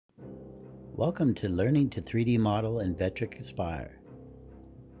Welcome to Learning to 3D Model in Vectric Aspire,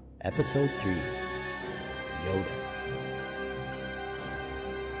 Episode 3, Yoda.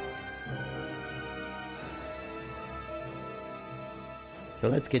 So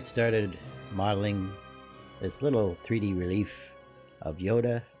let's get started modeling this little 3D relief of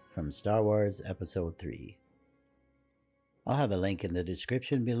Yoda from Star Wars Episode 3. I'll have a link in the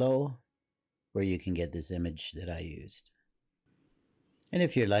description below where you can get this image that I used. And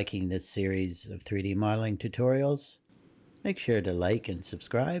if you're liking this series of 3D modeling tutorials, make sure to like and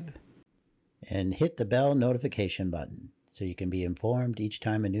subscribe and hit the bell notification button so you can be informed each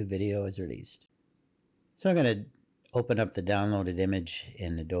time a new video is released. So I'm going to open up the downloaded image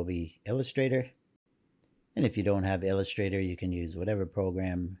in Adobe Illustrator. And if you don't have Illustrator, you can use whatever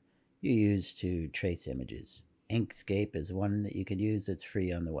program you use to trace images. Inkscape is one that you can use that's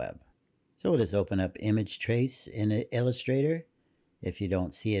free on the web. So we'll just open up Image Trace in Illustrator. If you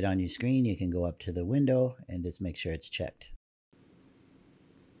don't see it on your screen, you can go up to the window and just make sure it's checked.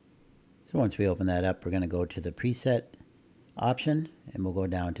 So once we open that up, we're going to go to the preset option and we'll go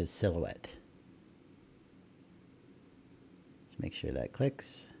down to silhouette. Just make sure that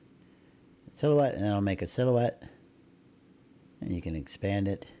clicks. Silhouette, and then I'll make a silhouette. And you can expand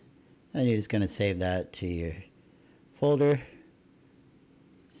it. And you're just going to save that to your folder.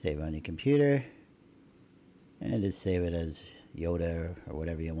 Save on your computer. And just save it as Yoda or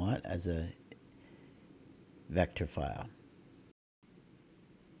whatever you want as a vector file.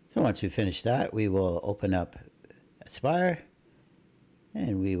 So once we finish that, we will open up Aspire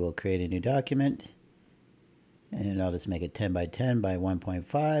and we will create a new document. And I'll just make it 10 by 10 by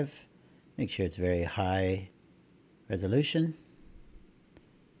 1.5. Make sure it's very high resolution.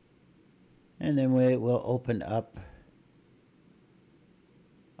 And then we will open up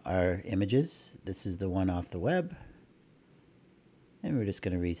our images. This is the one off the web. And we're just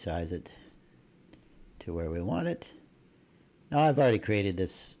going to resize it to where we want it. Now I've already created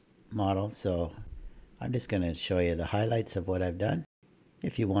this model, so I'm just going to show you the highlights of what I've done.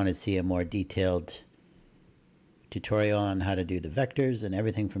 If you want to see a more detailed tutorial on how to do the vectors and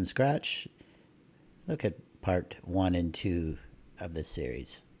everything from scratch, look at part 1 and 2 of this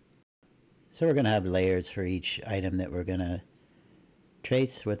series. So we're going to have layers for each item that we're going to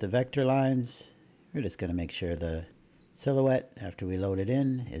trace with the vector lines. We're just going to make sure the silhouette, after we load it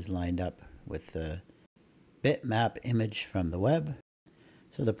in, is lined up with the bitmap image from the web.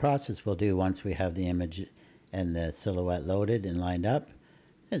 So the process we'll do once we have the image and the silhouette loaded and lined up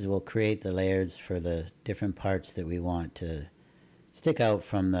is we'll create the layers for the different parts that we want to stick out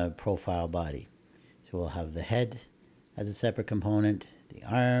from the profile body. So we'll have the head as a separate component, the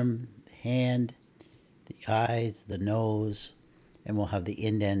arm, the hand, the eyes, the nose, and we'll have the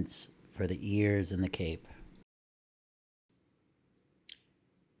indents for the ears and the cape.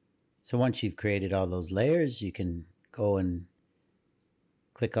 So once you've created all those layers, you can go and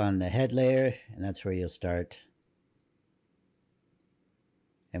click on the head layer, and that's where you'll start.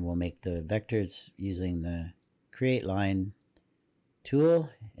 And we'll make the vectors using the Create Line tool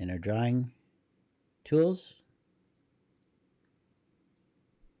in our drawing tools.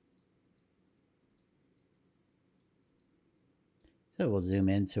 So we'll zoom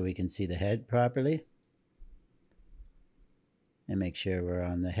in so we can see the head properly. And make sure we're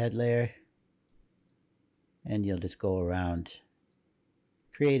on the head layer. And you'll just go around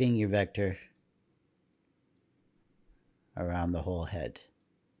creating your vector around the whole head.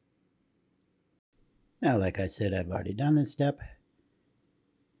 Now, like I said, I've already done this step,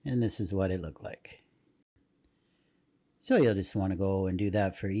 and this is what it looked like. So you'll just want to go and do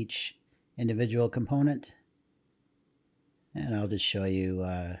that for each individual component. And I'll just show you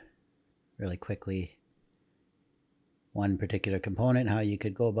really quickly one particular component, how you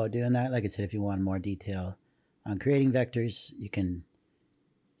could go about doing that. Like I said, if you want more detail on creating vectors, you can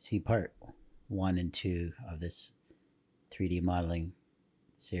see part 1 and 2 of this 3D modeling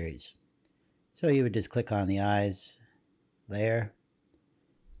series. So you would just click on the eyes layer.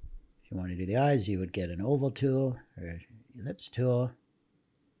 If you want to do the eyes, you would get an oval tool or ellipse tool.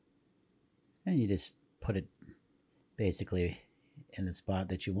 And you just put it basically in the spot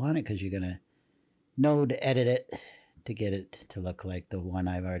that you want it, because you're going to node edit it to get it to look like the one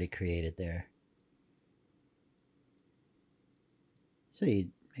I've already created there. So you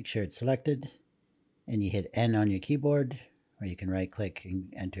make sure it's selected and you hit N on your keyboard, or you can right click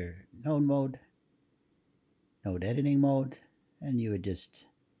and enter node mode, node editing mode, and you would just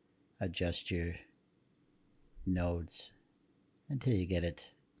adjust your nodes until you get it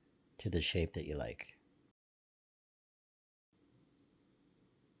to the shape that you like.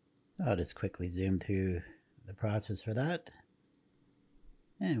 I'll just quickly zoom through the process for that.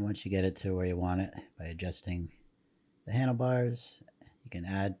 And once you get it to where you want it by adjusting the handlebars, you can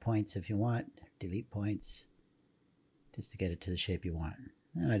add points if you want, delete points, just to get it to the shape you want.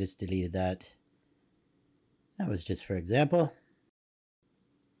 And I just deleted that. That was just for example.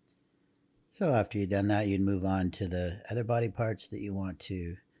 So after you've done that, you'd move on to the other body parts that you want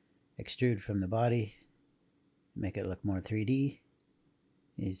to extrude from the body, make it look more 3D.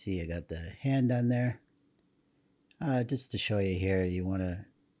 You see I got the hand done there. Just to show you here, you want to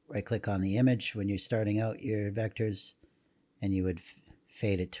right click on the image when you're starting out your vectors, and you would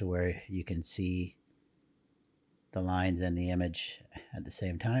fade it to where you can see the lines and the image at the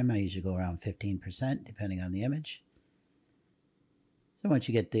same time. I usually go around 15% depending on the image. So once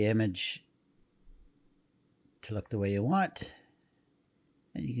you get the image to look the way you want,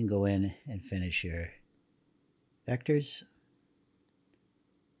 then you can go in and finish your vectors.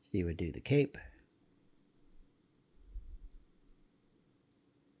 So you would do the cape.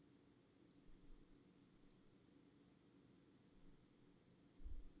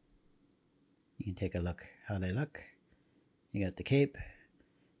 You can take a look how they look. You got the cape.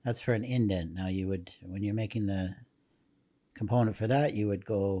 That's for an indent. Now you would, when you're making the component for that, you would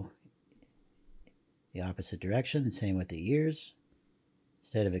go the opposite direction. Same with the ears.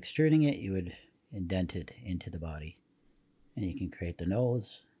 Instead of extruding it, you would indent it into the body. And you can create the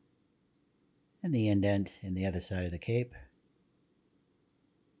nose and the indent in the other side of the cape.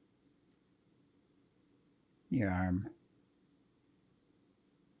 Your arm.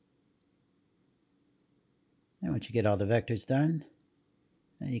 And once you get all the vectors done,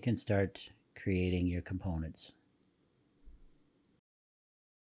 then you can start creating your components.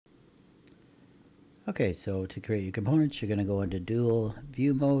 Okay, so to create your components, you're going to go into dual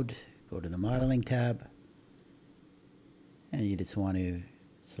view mode, go to the modeling tab, and you just want to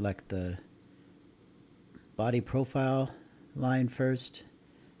select the body profile line first,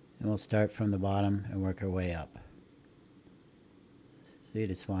 and we'll start from the bottom and work our way up. So you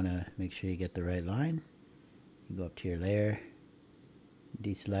just want to make sure you get the right line. You go up to your layer,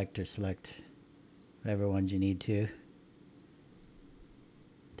 deselect or select whatever ones you need to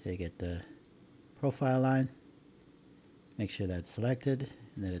get the profile line. Make sure that's selected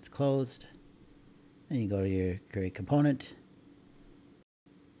and that it's closed. Then you go to your create component.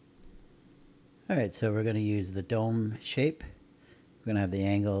 Alright, so we're going to use the dome shape. We're going to have the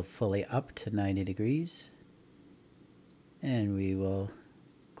angle fully up to 90 degrees. And we will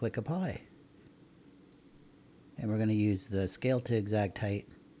click apply. And we're going to use the scale to exact height.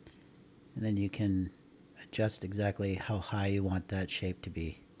 And then you can adjust exactly how high you want that shape to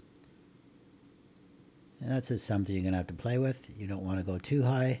be. And that's just something you're going to have to play with. You don't want to go too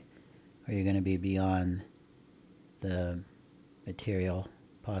high, or you're going to be beyond the material,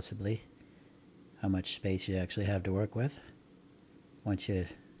 possibly, how much space you actually have to work with. Once you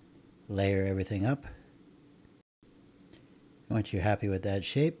layer everything up, once you're happy with that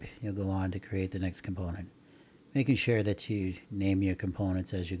shape, you'll go on to create the next component, making sure that you name your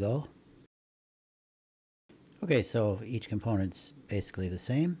components as you go. Okay, so each component's basically the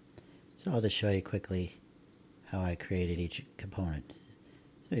same, so I'll just show you quickly how I created each component.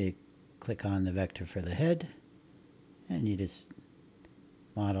 So you click on the vector for the head, and you just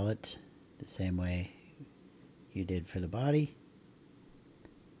model it the same way you did for the body.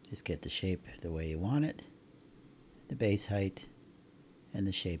 Just get the shape the way you want it, the base height, and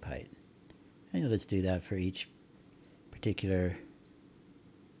the shape height. And you'll just do that for each particular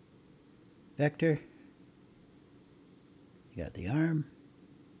vector. You got the arm.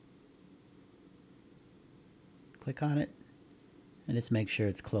 Click on it, and just make sure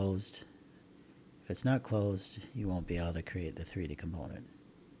it's closed. If it's not closed, you won't be able to create the 3D component.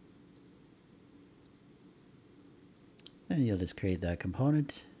 Then you'll just create that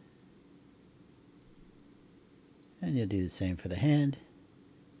component, and you'll do the same for the hand.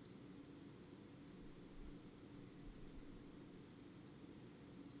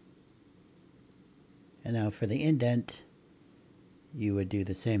 And now for the indent, you would do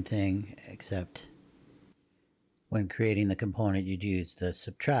the same thing, except when creating the component, you'd use the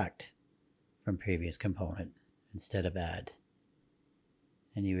subtract from previous component instead of add.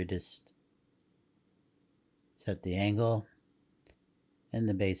 And you would just set the angle and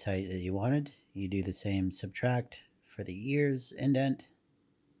the base height that you wanted. You do the same subtract for the ears indent.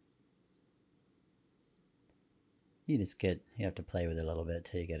 You have to play with it a little bit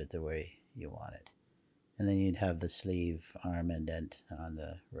till you get it the way you want it. And then you'd have the sleeve arm indent on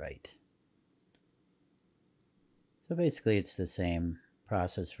the right. So basically it's the same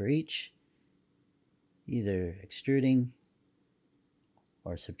process for each, either extruding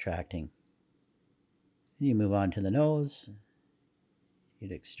or subtracting. Then you move on to the nose.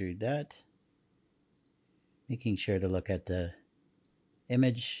 you'd extrude that, making sure to look at the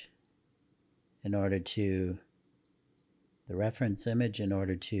image in order to, the reference image in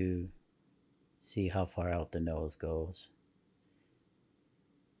order to see how far out the nose goes.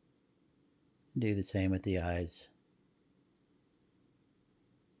 Do the same with the eyes.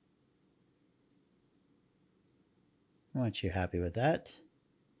 Once you're happy with that,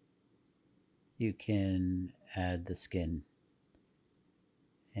 you can add the skin,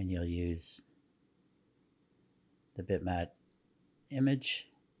 and you'll use the bitmap image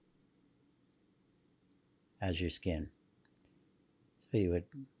as your skin. So you would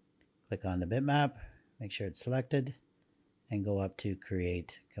click on the bitmap, make sure it's selected, and go up to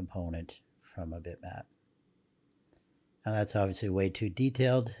create component from a bitmap. Now that's obviously way too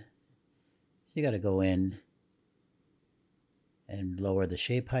detailed, so you got to go in and lower the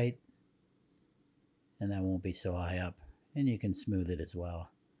shape height, and that won't be so high up, and you can smooth it as well.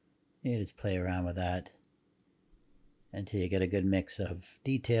 You just play around with that until you get a good mix of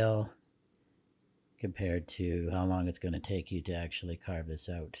detail compared to how long it's going to take you to actually carve this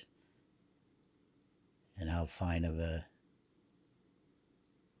out and how fine of a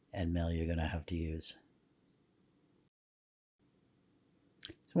end mill you're going to have to use.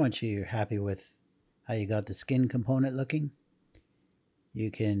 So once you're happy with how you got the skin component looking,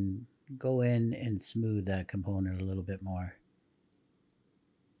 you can go in and smooth that component a little bit more.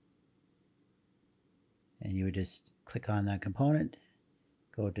 And you would just click on that component,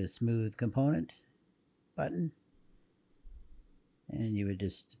 go to smooth component button, and you would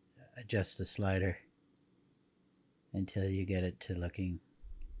just adjust the slider until you get it to looking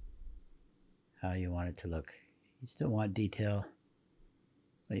how you want it to look. You still want detail,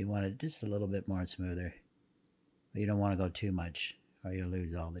 but you want it just a little bit more smoother. But you don't want to go too much or you'll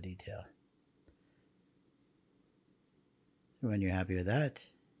lose all the detail. So when you're happy with that,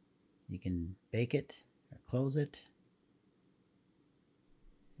 you can bake it or close it,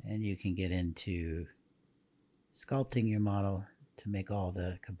 and you can get into sculpting your model to make all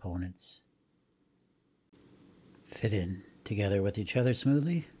the components fit in together with each other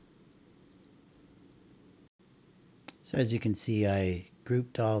smoothly. So as you can see, I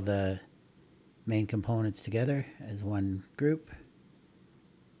grouped all the main components together as one group,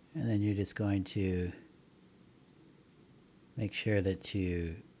 and then you're just going to make sure that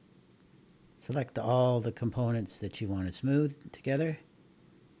you select all the components that you want to smooth together.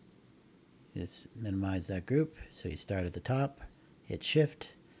 Just minimize that group. So you start at the top, hit shift,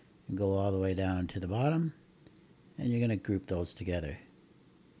 and go all the way down to the bottom, and you're going to group those together.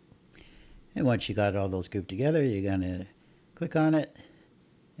 And once you got all those grouped together, you're going to click on it,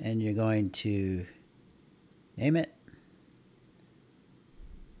 and you're going to name it,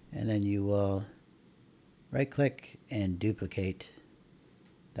 and then you will right click and duplicate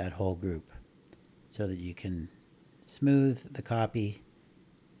that whole group so that you can smooth the copy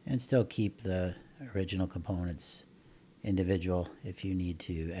and still keep the original components individual if you need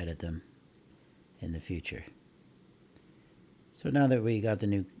to edit them in the future. So now that we got the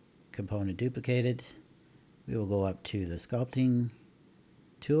new component duplicated, we will go up to the sculpting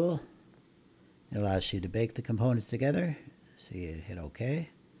tool. It allows you to bake the components together, so you hit OK.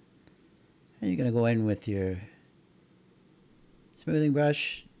 And you're going to go in with your smoothing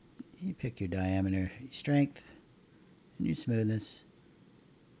brush. You pick your diameter, your strength, and your smoothness.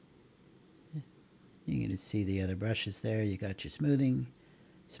 You're going to see the other brushes there. You got your smoothing,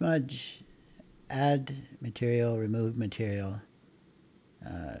 smudge, add material, remove material,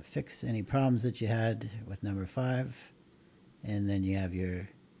 fix any problems that you had with number 5, and then you have your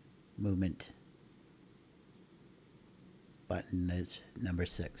movement button as number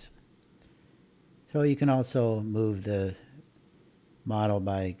 6. So you can also move the model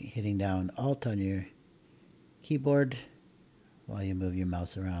by hitting down Alt on your keyboard while you move your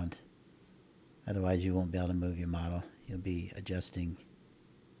mouse around. Otherwise you won't be able to move your model. You'll be adjusting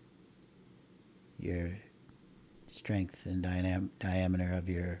your strength and diameter of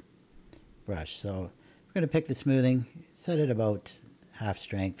your brush. So we're going to pick the smoothing, set it about half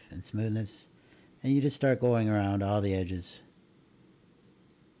strength and smoothness, and you just start going around all the edges,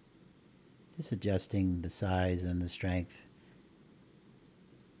 just adjusting the size and the strength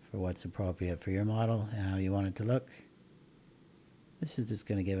for what's appropriate for your model and how you want it to look. This is just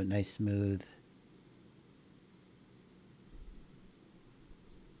going to give it nice smooth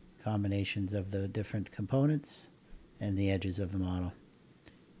combinations of the different components and the edges of the model.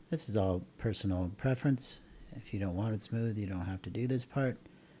 This is all personal preference. If you don't want it smooth, you don't have to do this part,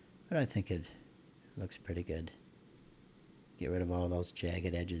 but I think it looks pretty good. Get rid of all those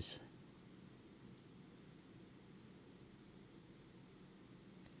jagged edges.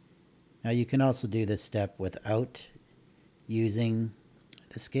 Now you can also do this step without using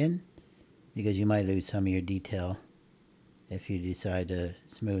the skin, because you might lose some of your detail if you decide to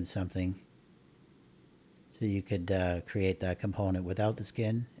smooth something. So you could create that component without the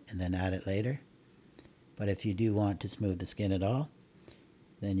skin and then add it later. But if you do want to smooth the skin at all,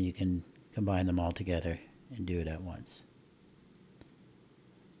 then you can combine them all together and do it at once.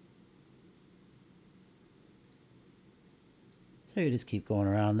 So you just keep going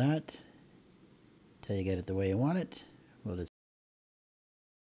around that until you get it the way you want it. We'll just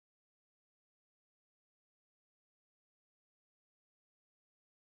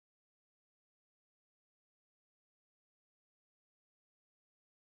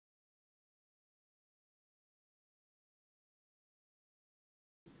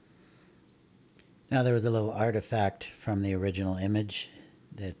Now there was a little artifact from the original image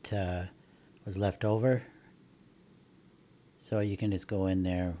that was left over. So you can just go in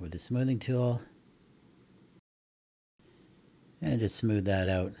there with the smoothing tool and just smooth that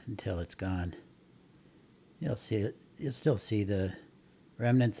out until it's gone. You'll still see the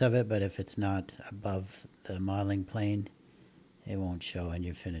remnants of it, but if it's not above the modeling plane, it won't show in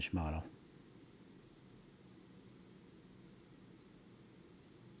your finished model.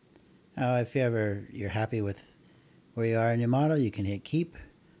 Now if you're happy with where you are in your model, you can hit keep,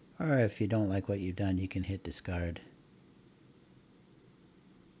 or if you don't like what you've done, you can hit discard.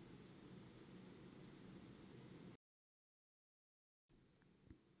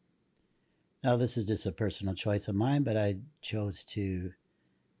 Now this is just a personal choice of mine, but I chose to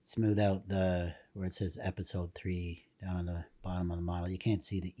smooth out where it says episode 3 down on the bottom of the model. You can't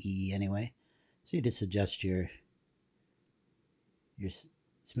see the E anyway. So you just adjust your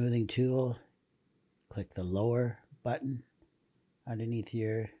smoothing tool, click the lower button underneath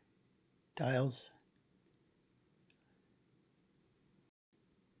your dials,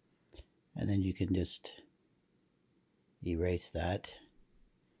 and then you can just erase that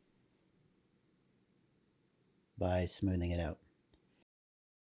by smoothing it out.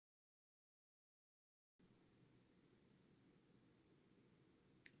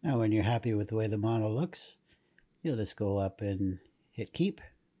 Now when you're happy with the way the model looks, you'll just go up and hit keep,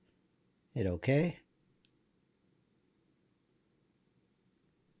 hit OK,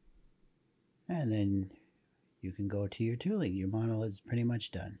 and then you can go to your tooling. Your model is pretty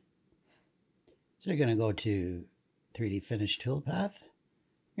much done. So you're going to go to 3D Finish toolpath.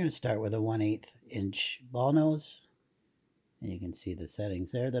 You're going to start with a 1/8 inch ball nose, and you can see the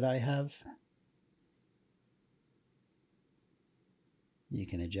settings there that I have. You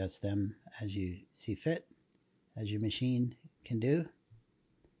can adjust them as you see fit, as your machine can do.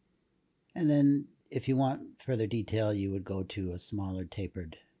 And then if you want further detail, you would go to a smaller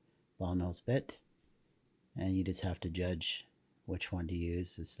tapered ball nose bit, and you just have to judge which one to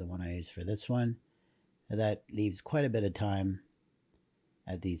use. This is the one I use for this one. And that leaves quite a bit of time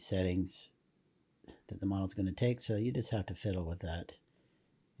at these settings that the model's going to take, so you just have to fiddle with that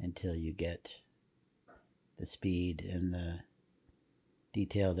until you get the speed and the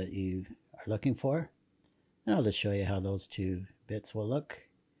detail that you are looking for. And I'll just show you how those two bits will look.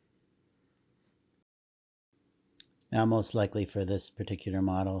 Now most likely for this particular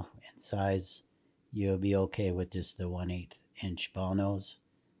model and size, you'll be okay with just the 1/8 inch ball nose.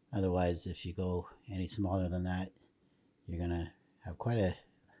 Otherwise, if you go any smaller than that, you're going to have quite a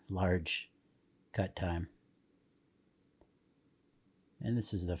large cut time. And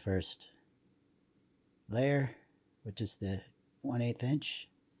this is the first layer with just the 1/8 inch.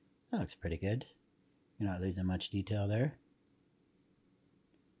 That looks pretty good. You're not losing much detail there.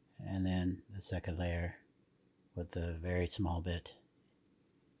 And then the second layer with the very small bit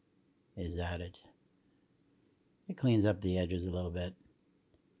is added. It cleans up the edges a little bit,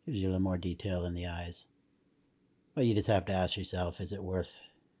 gives you a little more detail in the eyes. But you just have to ask yourself, is it worth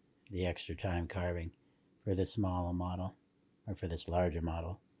the extra time carving for this smaller model or for this larger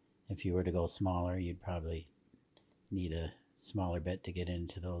model? If you were to go smaller, you'd probably need a smaller bit to get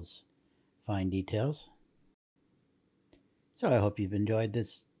into those fine details. So I hope you've enjoyed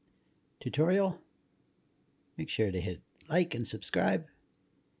this tutorial. Make sure to hit like and subscribe,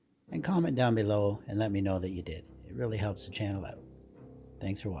 and comment down below and let me know that you did. It really helps the channel out.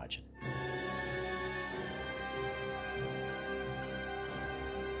 Thanks for watching.